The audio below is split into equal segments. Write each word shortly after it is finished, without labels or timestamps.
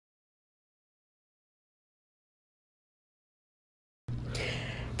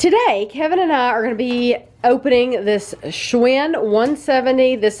Today, Kevin and I are going to be opening this Schwinn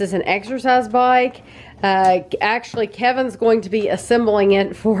 170. This is an exercise bike. Actually, Kevin's going to be assembling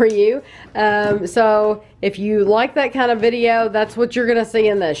it for you. So if you like that kind of video, that's what you're going to see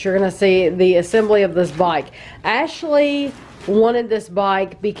in this. You're going to see the assembly of this bike. Ashley wanted this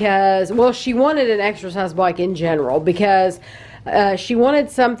bike because, well, she wanted an exercise bike in general because she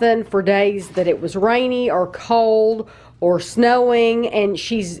wanted something for days that it was rainy or cold or snowing, and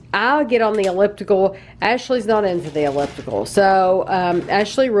I'll get on the elliptical. Ashley's not into the elliptical, so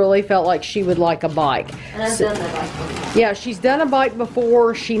Ashley really felt like she would like a bike. And I've done that bike before. Yeah, she's done a bike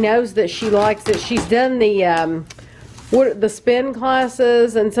before. She knows that she likes it. She's done the spin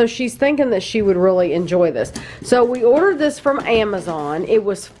classes, and so she's thinking that she would really enjoy this. So we ordered this from Amazon. It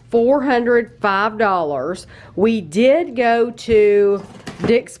was $405. We did go to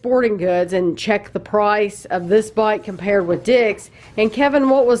Dick's Sporting Goods and check the price of this bike compared with Dick's. And Kevin,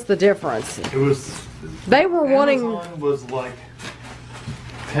 what was the difference? It was. They were Amazon was like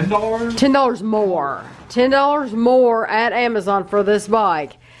 $10. $10 more. $10 more at Amazon for this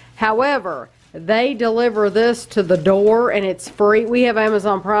bike. However, they deliver this to the door and it's free. We have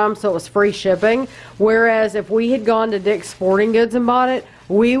Amazon Prime, so it was free shipping. Whereas if we had gone to Dick's Sporting Goods and bought it,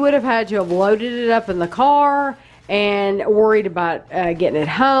 we would have had to have loaded it up in the car and worried about getting it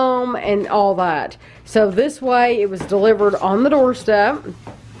home and all that. So this way it was delivered on the doorstep,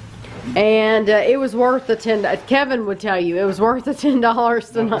 and it was worth the $10. Kevin would tell you it was worth the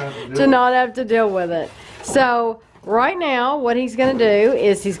 $10 to not have to deal with it. So right now what he's going to do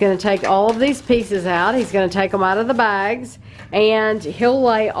is he's going to take all of these pieces out. He's going to take them out of the bags, and he'll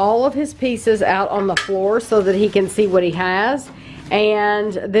lay all of his pieces out on the floor so that he can see what he has,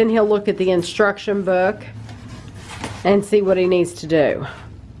 and then he'll look at the instruction book and see what he needs to do.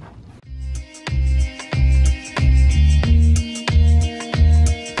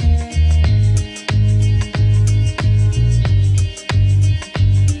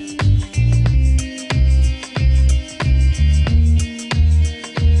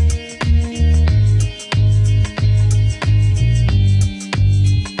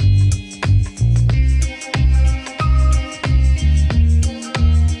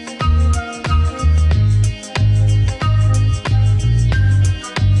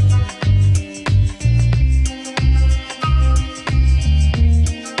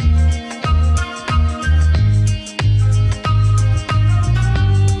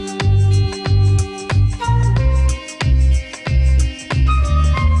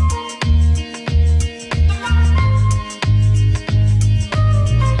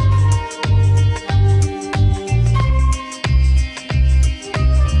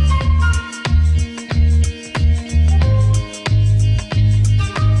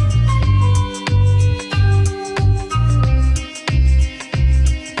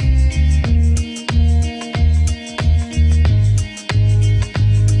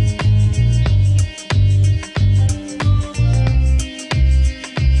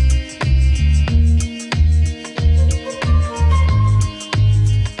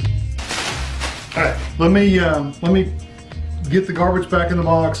 Let me get the garbage back in the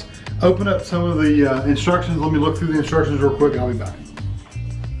box, open up some of the instructions. Let me look through the instructions real quick and I'll be back.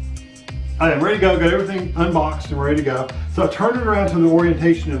 I am ready to go, got everything unboxed and ready to go. So I turned it around to the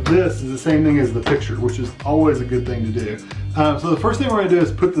orientation of this is the same thing as the picture, which is always a good thing to do. So the first thing we're gonna do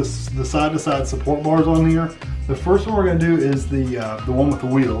is put the side-to-side support bars on here. The first one we're gonna do is the one with the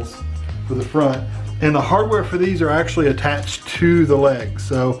wheels for the front. And the hardware for these are actually attached to the legs.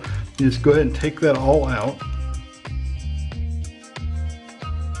 So you just go ahead and take that all out.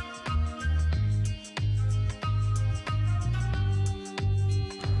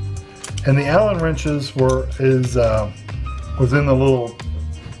 And the Allen wrenches was in the little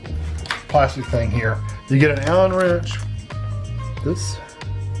plastic thing here. You get an Allen wrench, this,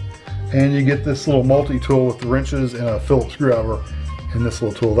 and you get this little multi-tool with the wrenches and a Phillips screwdriver, and this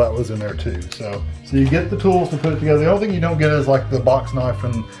little tool that was in there too. So you get the tools to put it together. The only thing you don't get is like the box knife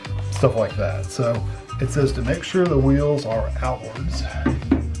and stuff like that. So it says to make sure the wheels are outwards.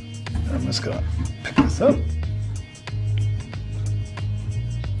 I'm just gonna pick this up,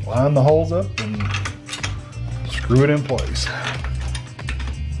 line the holes up, and screw it in place.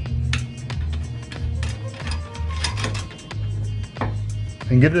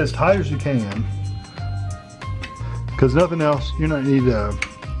 And get it as tight as you can, because nothing else. You're not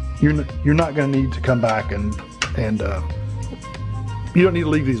going to need to come back and you don't need to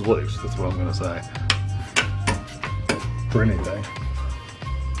leave these loose. That's what I'm going to say for anything.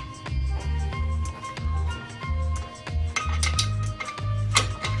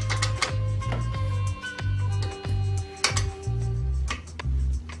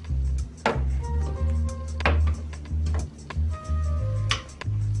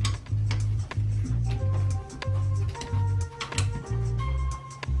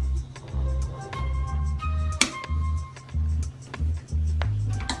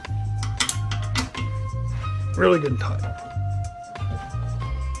 really good and tight.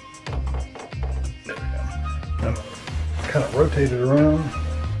 There we go. Now, kind of rotate it around.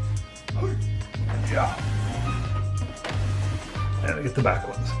 Yeah. And get the back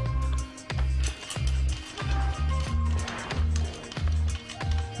ones.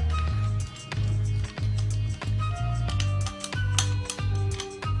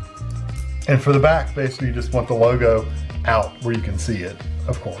 And for the back, basically you just want the logo out where you can see it,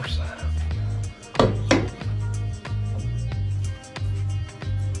 of course.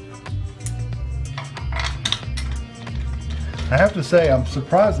 I have to say, I'm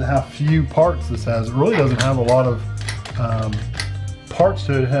surprised at how few parts this has. It really doesn't have a lot of parts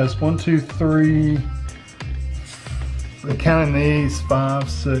to it. It has 1, 2, 3, counting these, 5,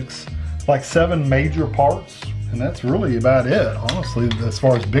 6, like 7 major parts. And that's really about it, honestly, as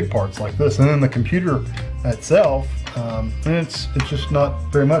far as big parts like this. And then the computer itself, and it's just not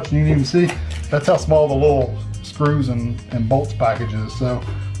very much. You can even see that's how small the little screws and bolts package is. So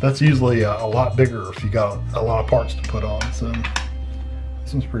that's usually a lot bigger if you got a lot of parts to put on. So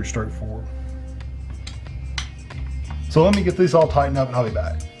this one's pretty straightforward. So let me get these all tightened up and I'll be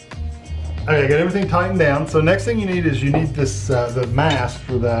back. Okay, I got everything tightened down. So next thing you need is this the mask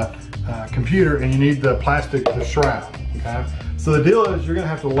for the computer, and you need the plastic, the shroud, okay? So the deal is you're gonna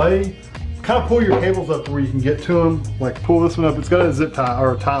have to kind of pull your cables up to where you can get to them. Like pull this one up, it's got a zip tie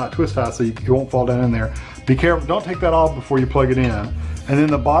or a twist tie so it won't fall down in there. Be careful, don't take that off before you plug it in. And then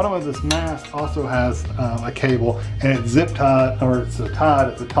the bottom of this mask also has a cable, and it's zip tied, or it's tied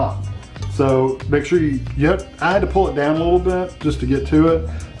at the top. So make sure I had to pull it down a little bit just to get to it,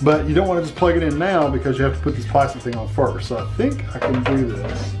 but you don't want to just plug it in now because you have to put this plastic thing on first. So I think I can do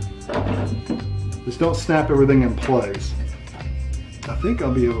this. Just don't snap everything in place. I think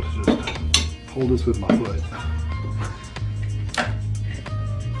I'll be able to just hold this with my foot.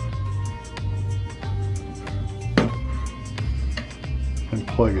 And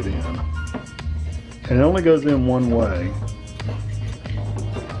plug it in. And it only goes in one way.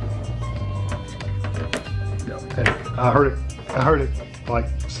 I heard it like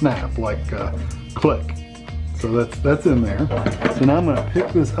snap, like click. So that's in there. So now I'm going to pick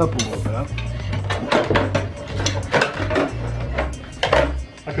this up a little bit.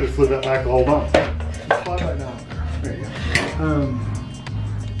 I could have slid that back all on. Slide that down there. There you go.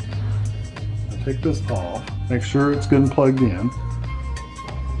 I'll take this off. Make sure it's good and plugged in.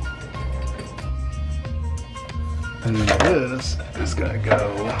 And then this is going to go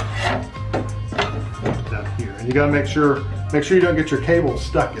down here. And you got to make sure you don't get your cable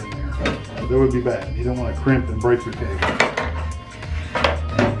stuck in there. That would be bad. You don't want to crimp and break your cable.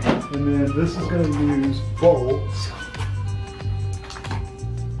 And then this is going to use bolts.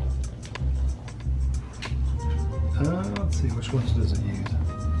 Let's see, which ones does it use?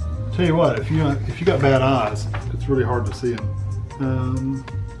 Tell you what, if you got bad eyes, it's really hard to see them.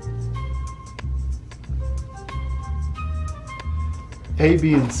 A,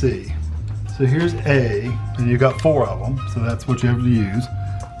 B, and C. So here's A, and you got 4 of them, so that's what you have to use.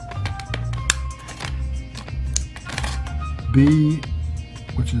 B,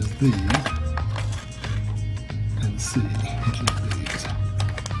 which is these, and C, which is these.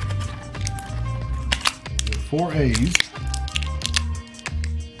 There are 4 A's.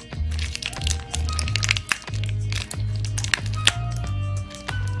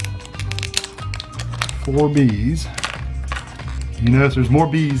 Four B's. You notice there's more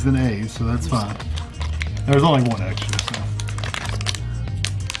B's than A's, so that's fine. There's only one extra, so.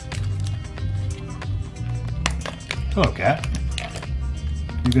 Hello, cat.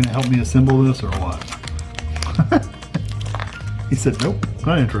 You gonna help me assemble this or what? He said, nope,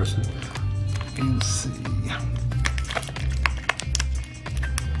 not interested. And see.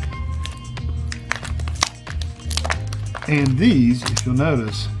 And these, if you'll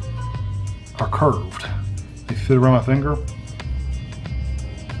notice, are curved. They fit around my finger.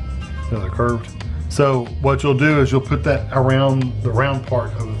 So they're curved. So what you'll do is you'll put that around the round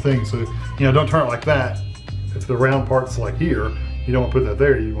part of the thing. So, you know, don't turn it like that. If the round part's like here, you don't want to put that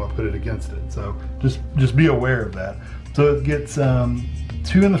there, you want to put it against it. So just be aware of that. So it gets 2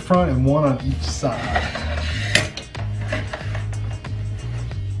 in the front and 1 on each side.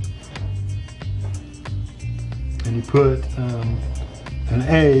 And you put an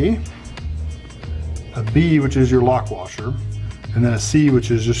A, a B, which is your lock washer, and then a C,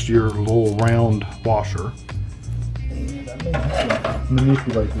 which is just your little round washer. And I may have to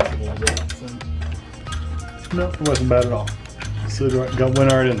manipulate this a little bit. So. No, it wasn't bad at all. So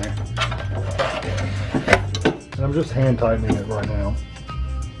went right in there. And I'm just hand tightening it right now.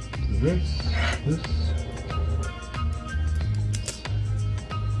 So this.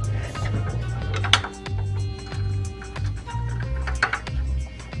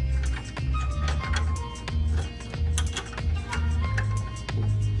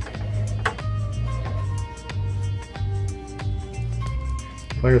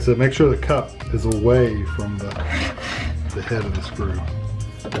 Like I said, make sure the cup is away from the head of the screw.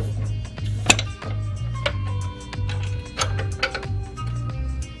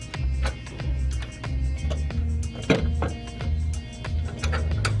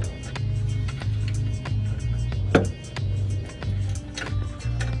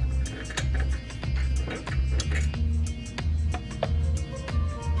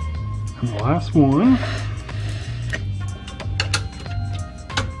 And the last one.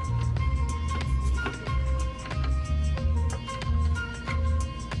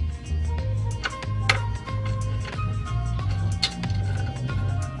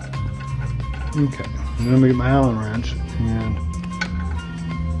 Okay, and then I'm gonna get my Allen wrench and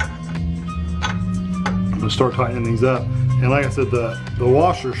I'm gonna start tightening these up. And like I said, the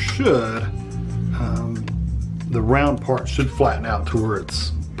washer should, the round part should flatten out to where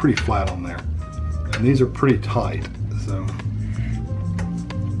it's pretty flat on there. And these are pretty tight, so.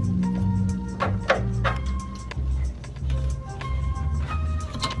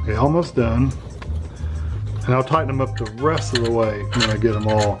 Okay, almost done. And I'll tighten them up the rest of the way when I get them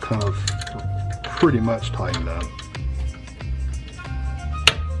all kind of pretty much tightened up.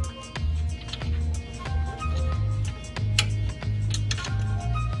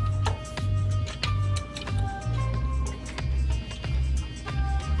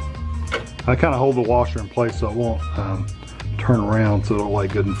 I kind of hold the washer in place so it won't turn around, so it'll lay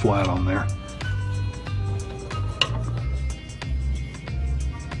good and flat on there.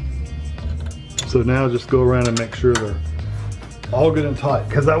 So now just go around and make sure they're all good and tight,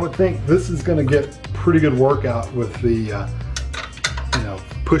 because I would think this is going to get pretty good workout with the, you know,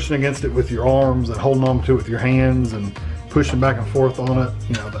 pushing against it with your arms and holding on to it with your hands and pushing back and forth on it,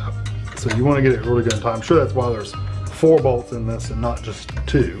 you know. So you want to get it really good and tight. I'm sure that's why there's 4 bolts in this and not just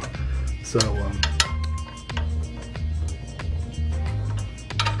 2. So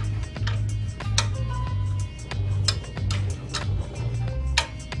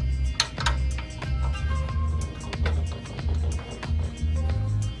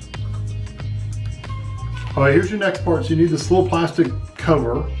all right, here's your next part. So you need this little plastic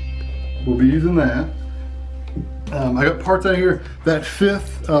cover. We'll be using that. I got parts out here. That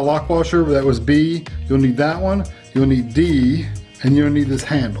 5th lock washer, that was B. You'll need that one. You'll need D, and you'll need this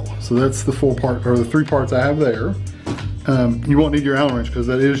handle. So that's the 4 part, or the 3 parts I have there. You won't need your Allen wrench because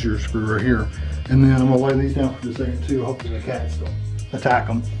that is your screw right here. And then I'm gonna lay these down for just a second too. Hopefully the cats don't attack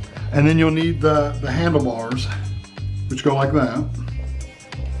them. And then you'll need the handlebars, which go like that,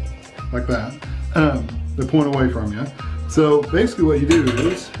 like that. They point away from you. So basically what you do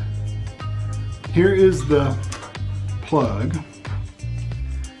is, here is the plug,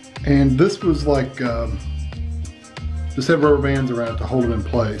 and this was like, just have rubber bands around it to hold it in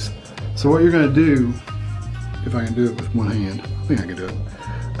place. So what you're gonna do, if I can do it with one hand, I think I can do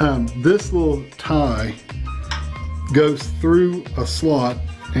it. This little tie goes through a slot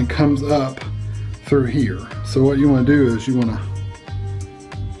and comes up through here. So what you wanna do is you wanna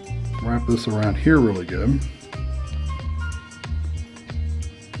wrap this around here really good.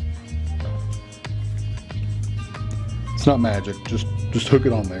 It's not magic, just hook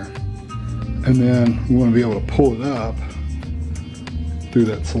it on there. And then we want to be able to pull it up through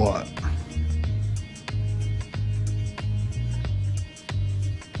that slot.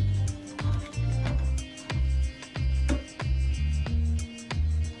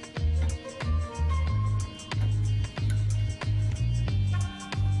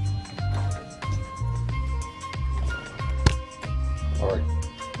 All right.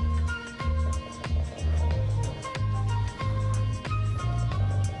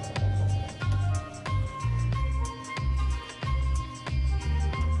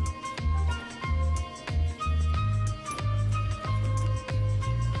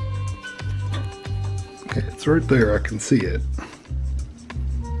 Okay, it's right there, I can see it.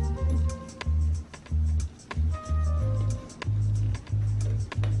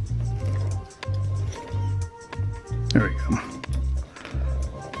 There we go.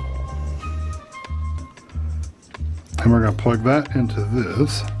 And we're going to plug that into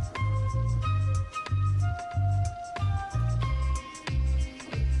this.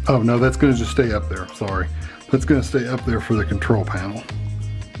 Oh no, that's going to just stay up there, sorry. That's going to stay up there for the control panel.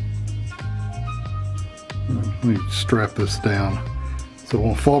 Let me strap this down so it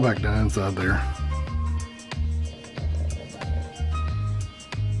won't fall back down inside there.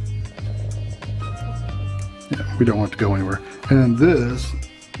 Yeah, we don't want it to go anywhere. And then this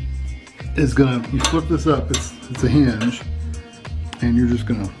is gonna, you flip this up, it's a hinge, and you're just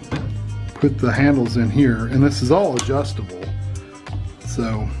gonna put the handles in here, and this is all adjustable.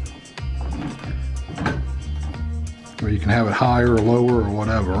 So Or you can have it higher or lower or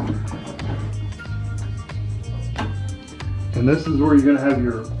whatever. And this is where you're going to have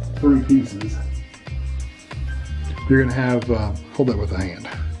your 3 pieces. You're going to have, hold that with a hand.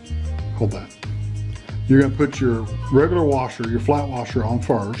 Hold that. You're going to put your regular washer, your flat washer on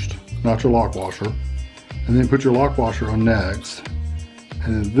first, not your lock washer. And then put your lock washer on next.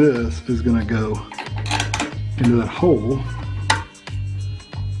 And then this is going to go into that hole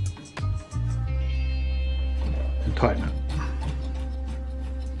and tighten it.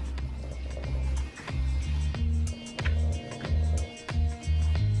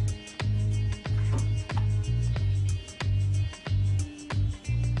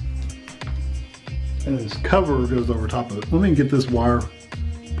 And this cover goes over top of it. Let me get this wire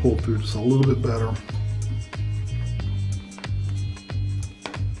pulled through just a little bit better.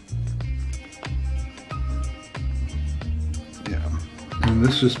 Yeah, and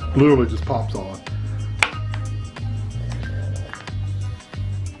this just literally just pops on.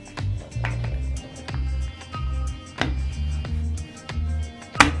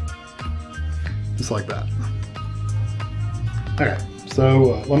 Just like that. Okay,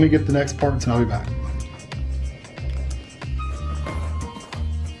 so let me get the next parts and I'll be back.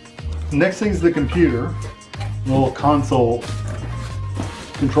 Next thing is the computer, the little console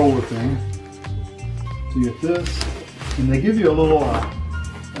controller thing. So you get this, and they give you a little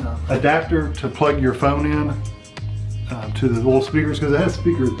adapter to plug your phone in to the little speakers, because it has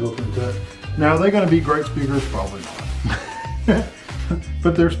speakers built into it. Now, are they going to be great speakers? Probably not.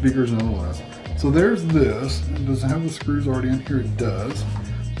 But they're speakers nonetheless. So there's this. Does it have the screws already in here? It does.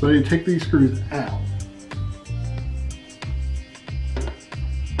 So you take these screws out.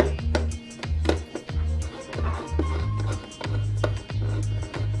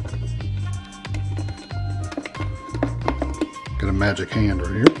 Got a magic hand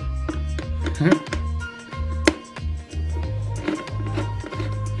right here.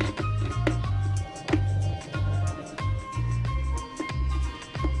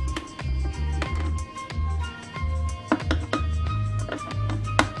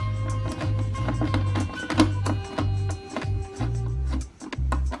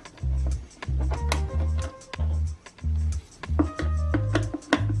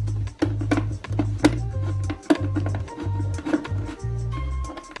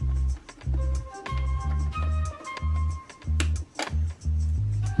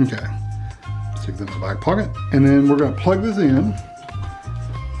 Okay, stick that in the back pocket, and then we're going to plug this in.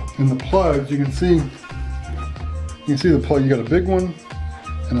 And the plugs, you can see the plug. You got a big one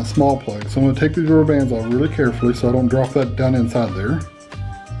and a small plug. So I'm going to take these rubber bands off really carefully so I don't drop that down inside there.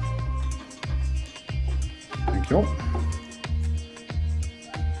 Thank you.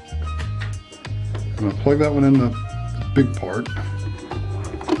 I'm going to plug that one in the big part.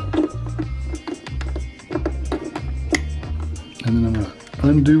 And then I'm going to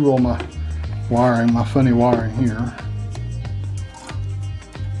undo all my wiring, my funny wiring here.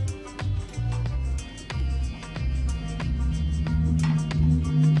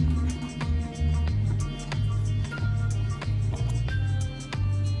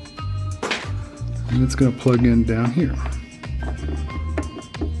 And it's going to plug in down here.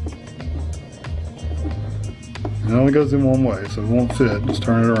 It only goes in one way, so it won't fit. Just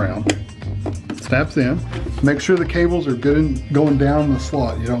turn it around. It snaps in. Make sure the cables are good and going down the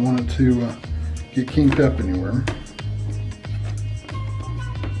slot. You don't want it to get kinked up anywhere.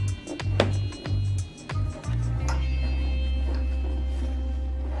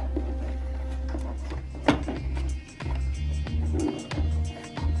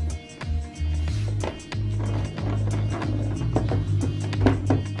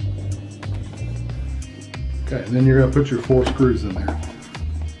 Okay, and then you're going to put your 4 screws in there.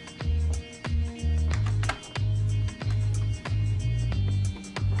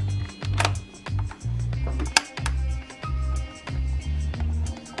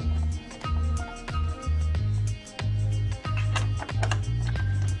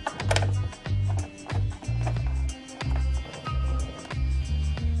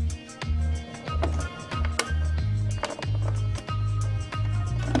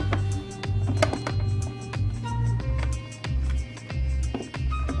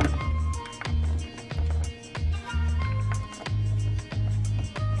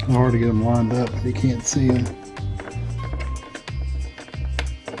 It's hard to get them lined up if you can't see them.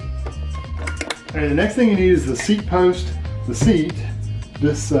 Okay, the next thing you need is the seat post, the seat,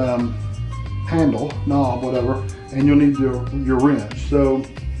 this handle, knob, whatever, and you'll need your wrench. So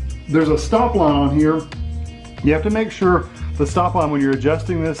there's a stop line on here. You have to make sure the stop line, when you're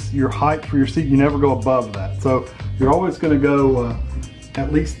adjusting this, your height for your seat, you never go above that. So you're always going to go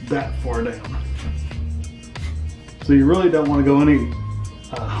at least that far down. So you really don't want to go any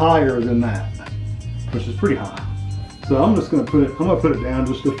higher than that, which is pretty high. So I'm just going to put it down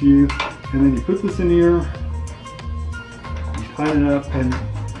just a few, and then you put this in here, you tighten it up, and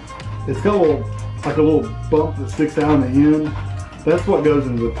it's got like a little bump that sticks out on the end. That's what goes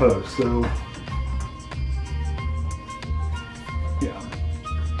into the post. So yeah,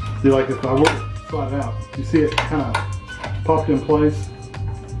 see, like if I were to slide it out, you see it kind of popped in place.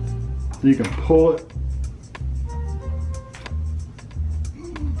 So you can pull it.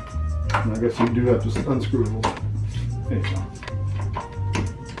 And I guess you do have to unscrew it a little bit. There you go.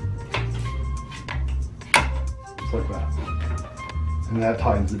 Just like that. And that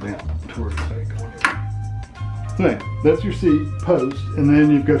tightens it down to where it's safe. So anyway, that's your seat post, and then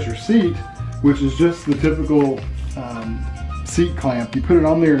you've got your seat, which is just the typical seat clamp. You put it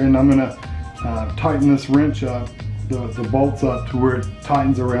on there, and I'm gonna tighten this wrench up, the bolts up to where it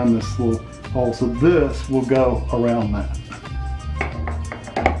tightens around this little hole. So this will go around that.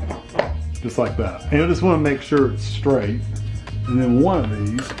 Just like that. And I just want to make sure it's straight. And then one of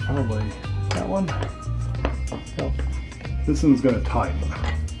these, probably that one. Oh, this one's going to tighten.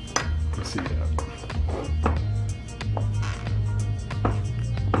 Let's see that.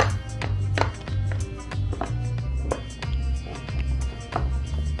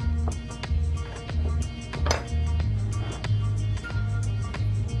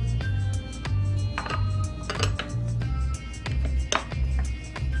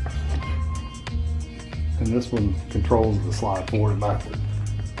 And this one controls the slide forward and backward.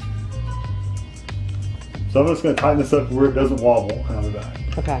 So I'm just going to tighten this up to where it doesn't wobble, and I'll be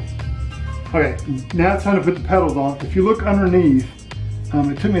back. Okay. Okay, now it's time to put the pedals on. If you look underneath,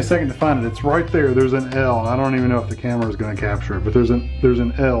 it took me a second to find it. It's right there. There's an L, and I don't even know if the camera is going to capture it, but there's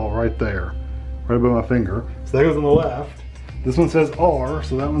an L right there, right above my finger. So that goes on the left. This one says R,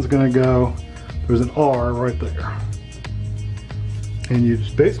 so that one's going to go, there's an R right there. And you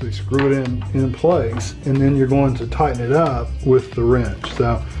just basically screw it in place, and then you're going to tighten it up with the wrench.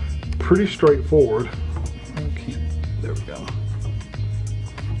 So pretty straightforward. Okay, there we go.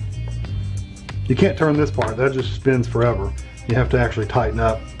 You can't turn this part, that just spins forever. You have to actually tighten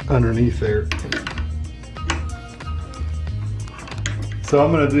up underneath there. So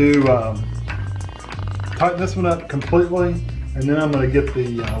I'm going to do tighten this one up completely, and then I'm going to get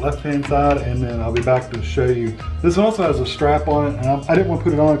the left-hand side, and then I'll be back to show you. This one also has a strap on it, and I didn't want to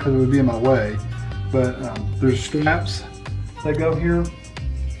put it on because it would be in my way, but there's straps that go here,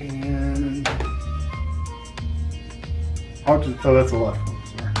 and oh, that's the left one,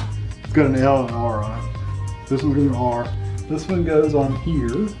 sorry. It's got an L and an R on it. This one's got an R. This one goes on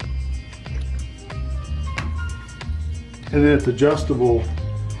here, and then it's adjustable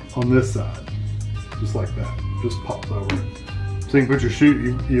on this side, just like that. Just pops over it. So you can put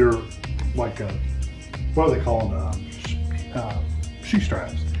your like what are they called? Shoe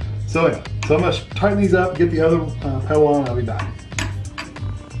straps. So yeah, so I'm gonna tighten these up, get the other pedal on, and I'll be back.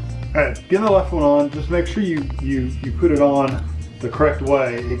 All right, get the left one on. Just make sure you put it on the correct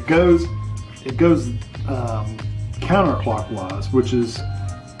way. It goes counterclockwise, which is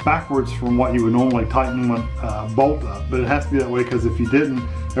backwards from what you would normally tighten one bolt up. But it has to be that way because if you didn't,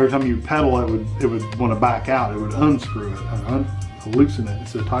 every time you pedal it would want to back out. It would unscrew it, loosen it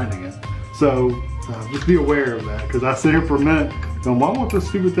instead of tightening it. So just be aware of that, because I sit here for a minute going, why won't this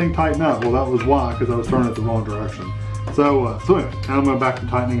stupid thing tighten up? Well, that was why, because I was turning it the wrong direction. So anyway, now I'm going back to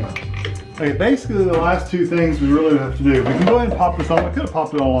tightening up. Okay, basically the last two things we really have to do. We can go ahead and pop this on. I could have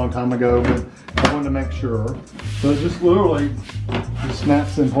popped it on a long time ago, but I wanted to make sure. So it just literally just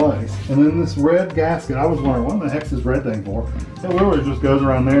snaps in place. And then this red gasket, I was wondering, what the heck's this red thing for? It literally just goes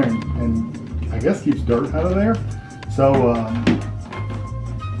around there and I guess keeps dirt out of there. So,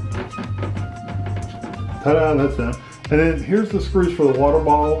 ta-da, that's done. And then here's the screws for the water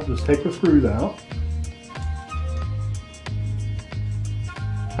bottle. Just take the screws out.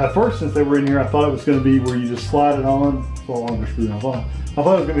 At first, since they were in here, I thought it was going to be where you just slide it on. Well, on the screw. I thought it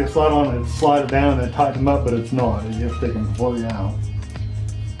was going to be a slide on and slide it down and then tighten them up, but it's not. You have to take them completely out.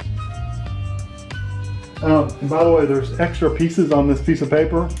 And by the way, there's extra pieces on this piece of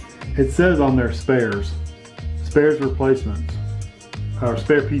paper. It says on there spares replacements, or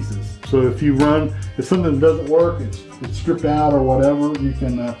spare pieces. So if something doesn't work, it's stripped out or whatever, you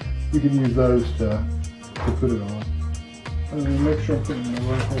can use those to put it on. Make sure I'm putting it in the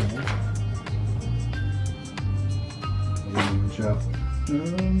right hole.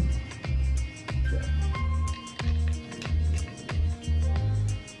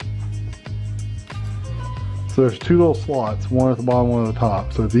 So there's two little slots, one at the bottom, one at the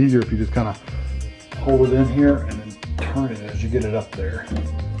top. So it's easier if you just kind of hold it in here and then turn it as you get it up there.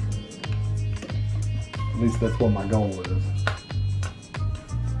 At least that's what my goal is.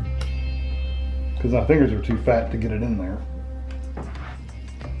 Because my fingers are too fat to get it in there.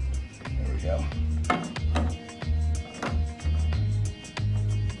 There we go.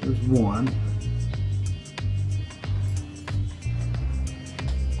 There's one.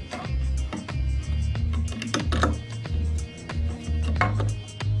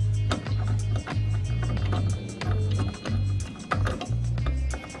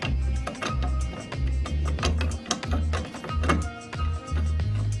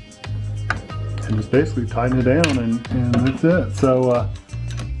 And just basically tighten it down and that's it. So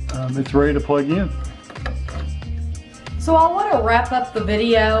it's ready to plug in. So I want to wrap up the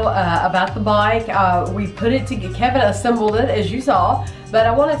video about the bike. We put it together, Kevin assembled it as you saw, but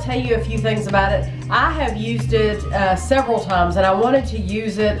I want to tell you a few things about it. I have used it several times and I wanted to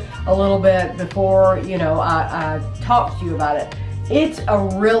use it a little bit before, you know, I talked to you about it. It's a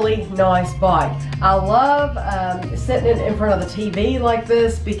really nice bike. I love sitting in front of the TV like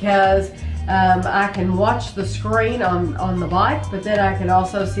this because I can watch the screen on the bike, but then I can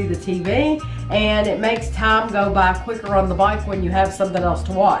also see the TV, and it makes time go by quicker on the bike when you have something else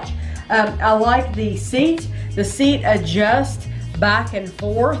to watch. I like the seat. The seat adjusts back and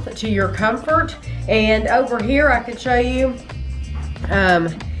forth to your comfort, and over here I can show you,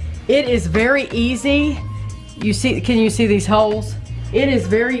 it is very easy. You see, can you see these holes? It is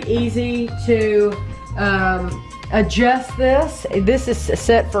very easy to adjust this. This is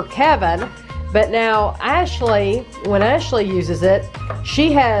set for Kevin, but now Ashley, when Ashley uses it,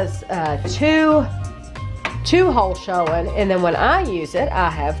 she has two holes showing, and then when I use it, I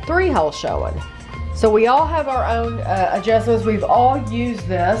have 3 holes showing. So we all have our own adjustments. We've all used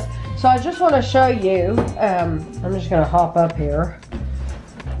this. So I just want to show you, I'm just going to hop up here.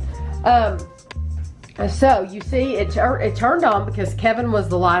 So you see it turned on because Kevin was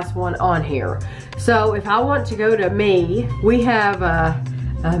the last one on here. So if I want to go to me, we have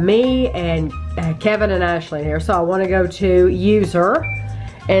me and Kevin and Ashley here. So I want to go to user,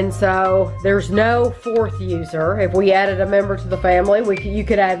 and so there's no 4th user. If we added a member to the family, you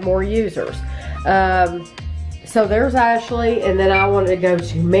could add more users. So there's Ashley, and then I want to go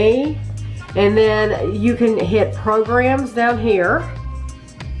to me, and then you can hit programs down here.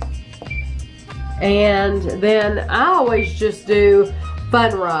 And then I always just do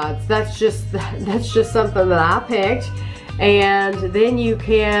fun rides. That's just something that I picked. And then you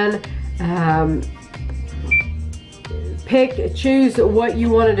can choose what you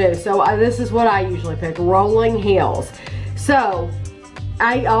want to do. So this is what I usually pick: rolling hills. So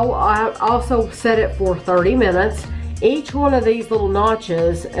I also set it for 30 minutes. Each one of these little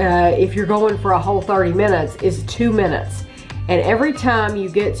notches, if you're going for a whole 30 minutes, is 2 minutes. And every time you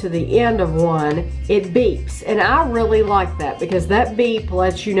get to the end of one, it beeps. And I really like that because that beep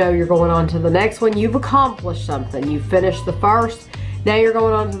lets you know you're going on to the next one. You've accomplished something. You finished the first, now you're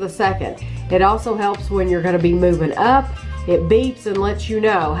going on to the second. It also helps when you're going to be moving up. It beeps and lets you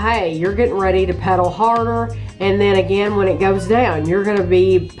know, hey, you're getting ready to pedal harder. And then again, when it goes down, you're going to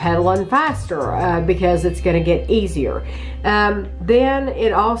be pedaling faster because it's going to get easier. Then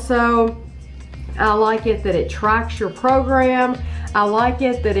it also, I like it that it tracks your program. I like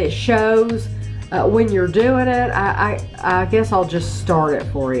it that it shows when you're doing it. I guess I'll just start it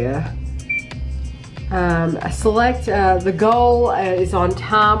for you. I select the goal is on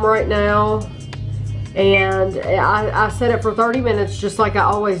time right now. And I set it for 30 minutes just like I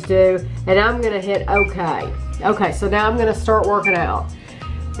always do. And I'm going to hit OK. Okay, so now I'm going to start working out.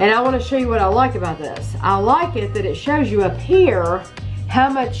 And I want to show you what I like about this. I like it that it shows you up here how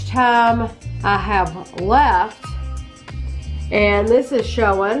much time I have left, and this is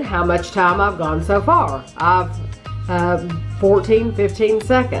showing how much time I've gone so far. I've 15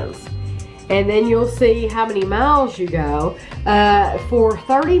 seconds, and then you'll see how many miles you go. For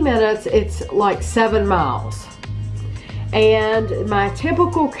 30 minutes it's like 7 miles, and my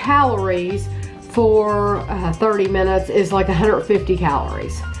typical calories for 30 minutes is like 150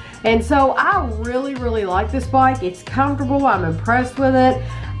 calories. And so I really like this bike. It's comfortable. I'm impressed with it.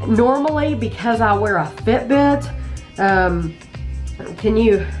 Normally, because I wear a Fitbit, I'm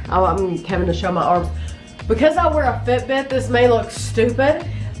Kevin to show my arms. Because I wear a Fitbit, this may look stupid,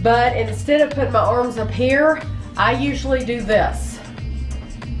 but instead of putting my arms up here, I usually do this.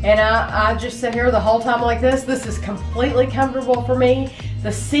 And I just sit here the whole time like this. This is completely comfortable for me.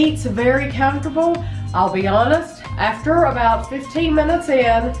 The seat's very comfortable. I'll be honest, after about 15 minutes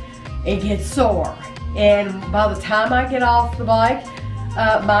in, it gets sore. And by the time I get off the bike,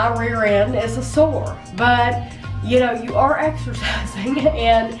 my rear end is sore. But you know, you are exercising,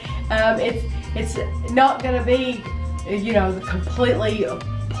 and it's not going to be you know, completely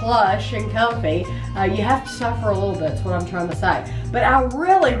plush and comfy. You have to suffer a little bit, is what I'm trying to say. But I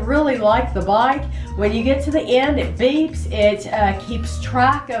really, really like the bike. When you get to the end, it beeps. It keeps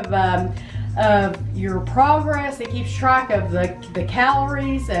track of your progress. It keeps track of the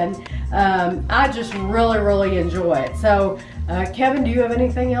calories, and I just really, really enjoy it. So, Kevin, do you have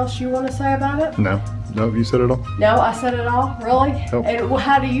anything else you want to say about it? No, you said it all. No, I said it all, really? Nope. And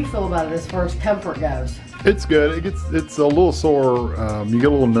how do you feel about it as far as comfort goes? It's good. It's a little sore. You get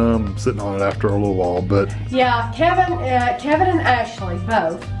a little numb sitting on it after a little while, but yeah, Kevin and Ashley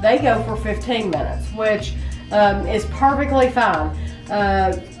both, they go for 15 minutes, which is perfectly fine.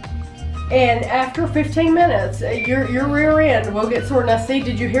 And after 15 minutes, your rear end will get sore. Now, see,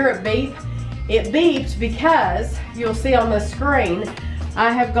 did you hear it beep? It beeps because you'll see on the screen,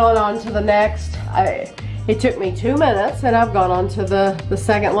 I have gone on to the next. It took me 2 minutes, and I've gone on to the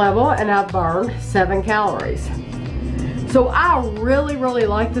second level, and I've burned 7 calories. So I really, really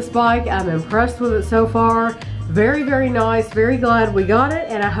like this bike. I'm impressed with it so far. Very, very nice. Very glad we got it,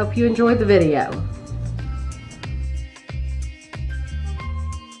 and I hope you enjoyed the video.